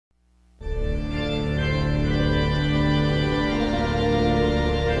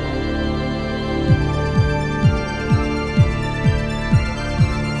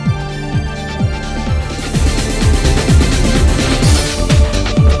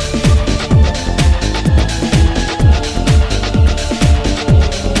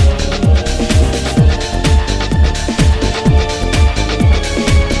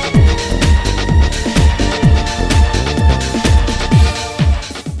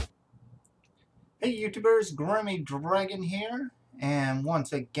Hey YouTubers, Grimmy Dragon here, and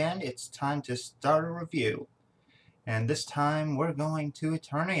once again it's time to start a review. And this time we're going to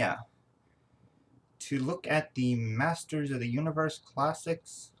Eternia to look at the Masters of the Universe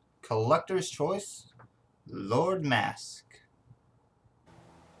Classics Collector's Choice, Lord Masque.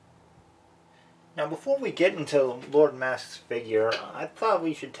 Now before we get into Lord Masque's figure, I thought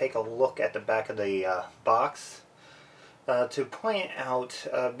we should take a look at the back of the box to point out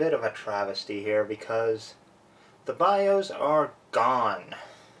a bit of a travesty here because the bios are gone,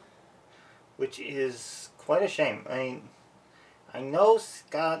 which is quite a shame. I know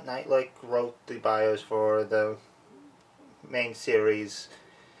Scott Knightlick wrote the bios for the main series,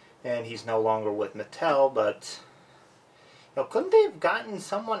 and he's no longer with Mattel, but couldn't they have gotten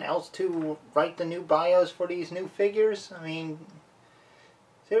someone else to write the new bios for these new figures? I mean,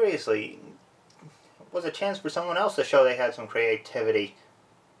 seriously, it was a chance for someone else to show they had some creativity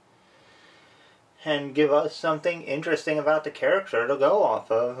and give us something interesting about the character to go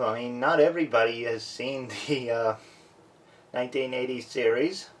off of. I mean, not everybody has seen the 1980s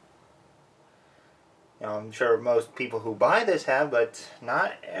series. I'm sure most people who buy this have, but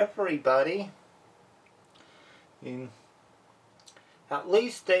not everybody. I mean, at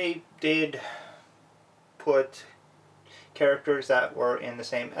least they did put characters that were in the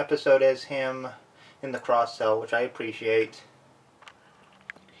same episode as him in the cross-sell, which I appreciate.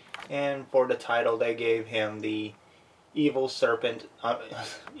 And for the title, they gave him the evil servant,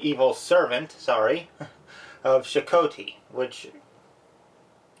 sorry, of Shakoti, which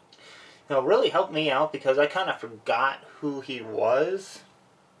really helped me out because I kind of forgot who he was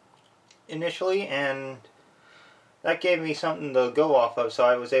initially, and that gave me something to go off of, so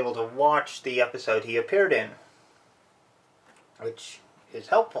I was able to watch the episode he appeared in, which is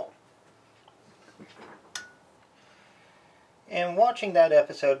helpful. And watching that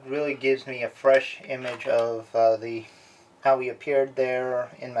episode really gives me a fresh image of how he appeared there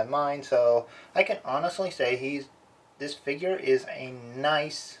in my mind. So I can honestly say this figure is a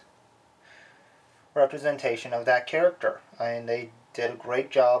nice representation of that character. And they did a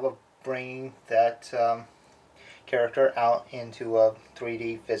great job of bringing that character out into a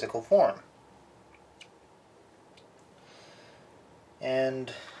 3D physical form.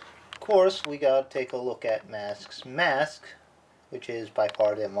 And of course we gotta take a look at Masque's mask, which is by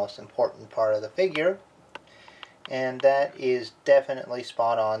far the most important part of the figure, and that is definitely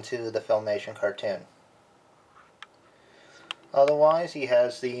spot on to the Filmation cartoon. Otherwise, he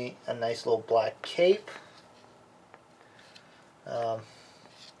has a nice little black cape.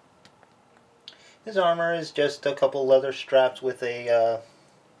 His armor is just a couple leather straps with a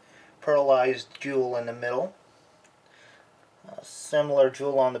pearlized jewel in the middle. A similar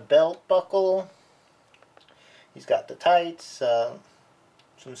jewel on the belt buckle. He's got the tights,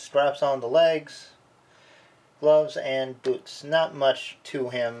 some straps on the legs, gloves, and boots. Not much to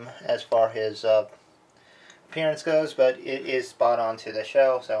him as far as appearance goes, but it is spot on to the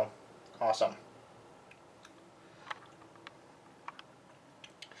show, so awesome.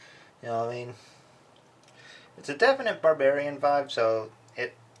 I mean, it's a definite barbarian vibe, so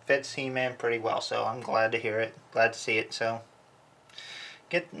it fits He-Man pretty well, so I'm glad to hear it, glad to see it. So,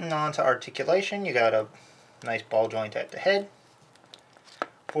 getting on to articulation, you got a nice ball joint at the head,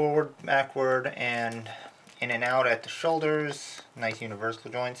 forward, backward, and in and out at the shoulders. Nice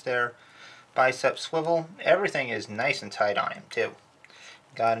universal joints there. Bicep swivel. Everything is nice and tight on him too.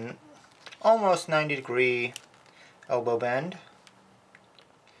 Got an almost 90-degree elbow bend.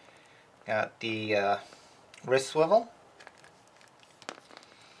 Got the wrist swivel.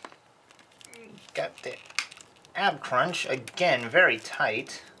 Got the ab crunch, again very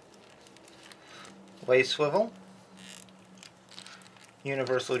tight. Waist swivel,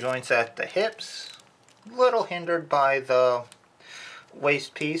 universal joints at the hips, little hindered by the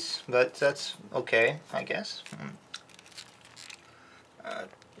waist piece, but that's okay, I guess.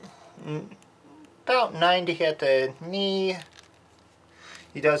 About 90 at the knee.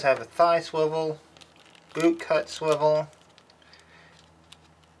 He does have a thigh swivel, boot cut swivel,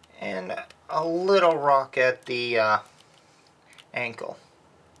 and a little rock at the ankle.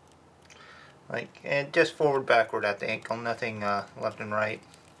 And just forward, backward at the ankle, nothing left and right.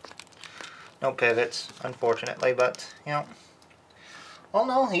 No pivots, unfortunately, but, all in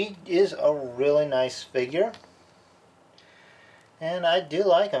all, he is a really nice figure. And I do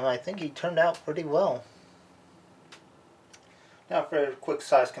like him. I think he turned out pretty well. Now for a quick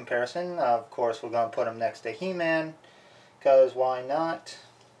size comparison, of course we're going to put him next to He-Man, because why not?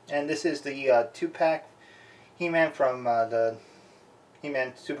 And this is the 2-pack He-Man from the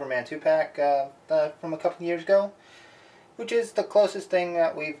He-Man Superman 2-pack from a couple years ago, which is the closest thing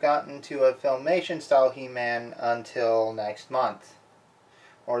that we've gotten to a Filmation style He-Man until next month.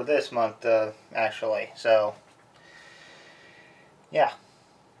 Or this month, actually. So, yeah.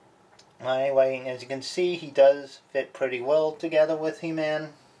 Anyway, as you can see, he does fit pretty well together with He-Man.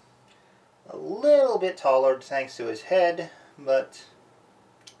 A little bit taller thanks to his head, but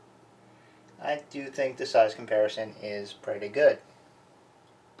I do think the size comparison is pretty good.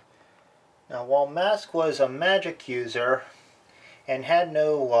 Now, while Masque was a magic user and had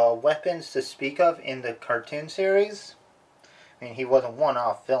no weapons to speak of in the cartoon series, I mean, he was a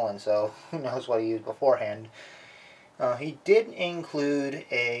one-off villain, so who knows what he used beforehand. He did include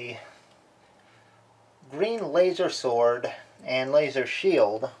a green laser sword and laser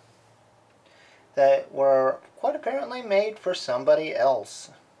shield that were quite apparently made for somebody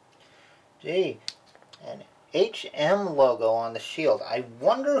else. Gee, an HM logo on the shield. I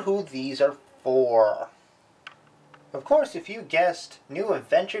wonder who these are for. Of course, if you guessed New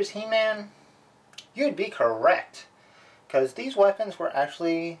Adventures He-Man, you'd be correct, because these weapons were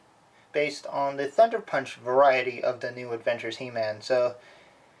actually based on the Thunder Punch variety of the New Adventures He-Man. So,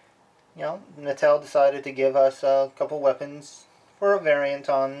 you know, Mattel decided to give us a couple weapons for a variant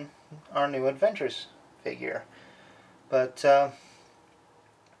on our New Adventures figure. But,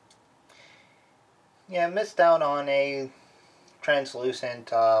 yeah, missed out on a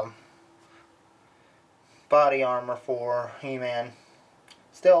translucent body armor for He-Man.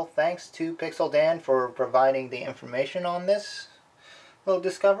 Still, thanks to Pixel Dan for providing the information on this little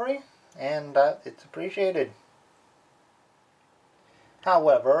discovery, and it's appreciated.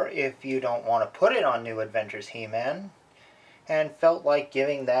 However, if you don't want to put it on New Adventures He-Man, and felt like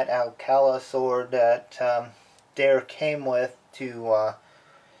giving that Alcala sword that Dare came with to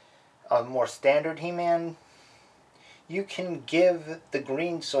a more standard He-Man, you can give the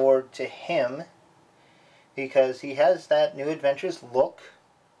green sword to him, because he has that New Adventures look.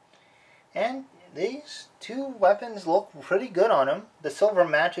 And these two weapons look pretty good on him. The silver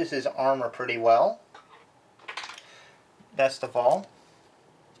matches his armor pretty well. Best of all,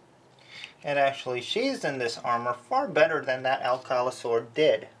 it actually sheathes in this armor far better than that Alcala sword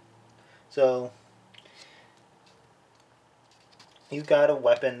did. So, you got a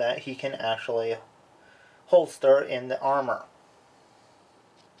weapon that he can actually holster in the armor.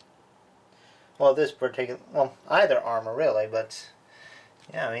 Well, this particular, well, either armor really, but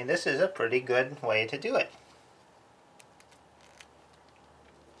yeah, I mean, this is a pretty good way to do it.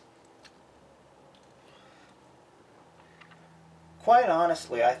 Quite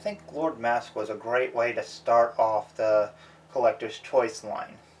honestly, I think Lord Masque was a great way to start off the Collector's Choice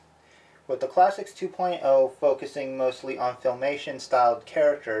line. With the Classics 2.0 focusing mostly on Filmation-styled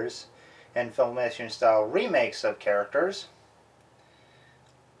characters and Filmation-style remakes of characters,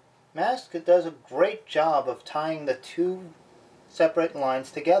 Masque does a great job of tying the two separate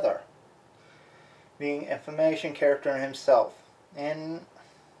lines together, being a Filmation character himself. And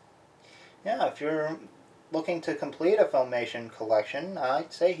yeah, if you're looking to complete a Filmation collection,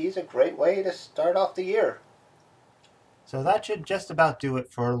 I'd say he's a great way to start off the year. So that should just about do it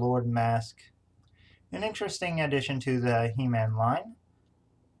for Lord Masque. An interesting addition to the He-Man line.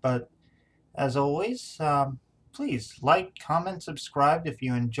 But as always, please like, comment, subscribe if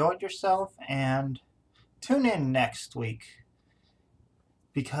you enjoyed yourself, and tune in next week,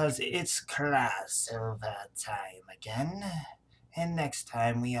 because it's crossover time again. And next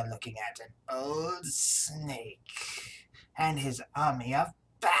time we are looking at an old snake and his army of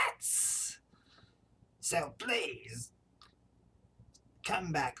bats. So please,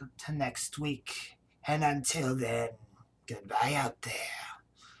 come back to next week. And until then, goodbye out there.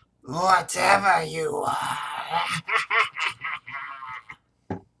 Whatever you are.